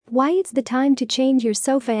Why it's the time to change your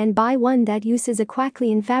sofa and buy one that uses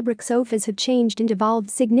Aquaclean fabric. Sofas have changed and evolved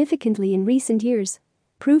significantly in recent years.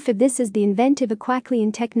 Proof of this is the inventive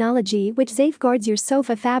Aquaclean technology, which safeguards your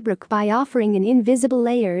sofa fabric by offering an invisible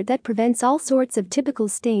layer that prevents all sorts of typical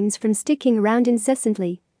stains from sticking around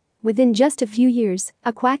incessantly. Within just a few years,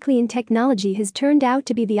 Aquaclean technology has turned out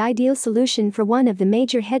to be the ideal solution for one of the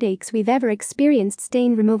major headaches we've ever experienced: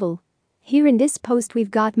 stain removal. Here in this post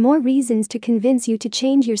we've got more reasons to convince you to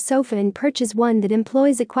change your sofa and purchase one that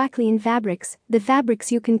employs Aquaclean fabrics, the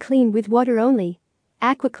fabrics you can clean with water only.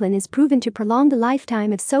 Aquaclean is proven to prolong the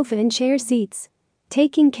lifetime of sofa and chair seats.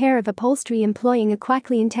 Taking care of upholstery employing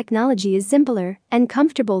Aquaclean technology is simpler and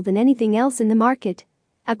comfortable than anything else in the market.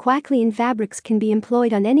 Aquaclean fabrics can be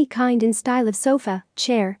employed on any kind and style of sofa,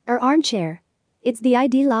 chair, or armchair. It's the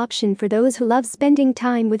ideal option for those who love spending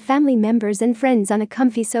time with family members and friends on a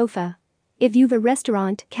comfy sofa. If you've a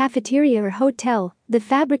restaurant, cafeteria, or hotel, the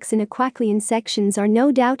fabrics in Aquaclean sections are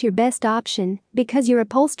no doubt your best option because your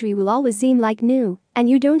upholstery will always seem like new, and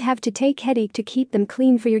you don't have to take headache to keep them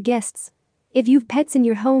clean for your guests. If you've pets in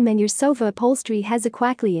your home and your sofa upholstery has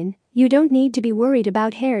Aquaclean, you don't need to be worried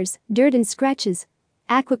about hairs, dirt, and scratches.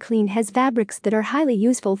 Aquaclean has fabrics that are highly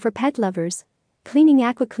useful for pet lovers. Cleaning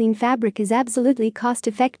Aquaclean fabric is absolutely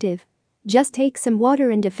cost-effective. Just take some water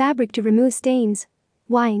and a fabric to remove stains,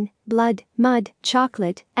 wine, blood, mud,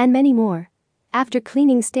 chocolate, and many more. After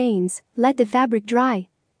cleaning stains, let the fabric dry.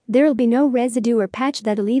 There'll be no residue or patch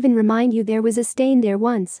that'll even remind you there was a stain there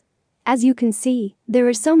once. As you can see, there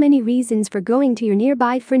are so many reasons for going to your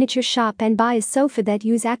nearby furniture shop and buy a sofa that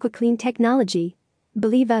use Aquaclean technology.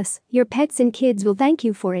 Believe us, your pets and kids will thank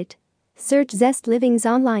you for it. Search Zest Livings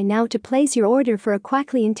online now to place your order for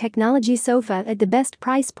Aquaclean technology sofa at the best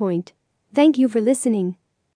price point. Thank you for listening.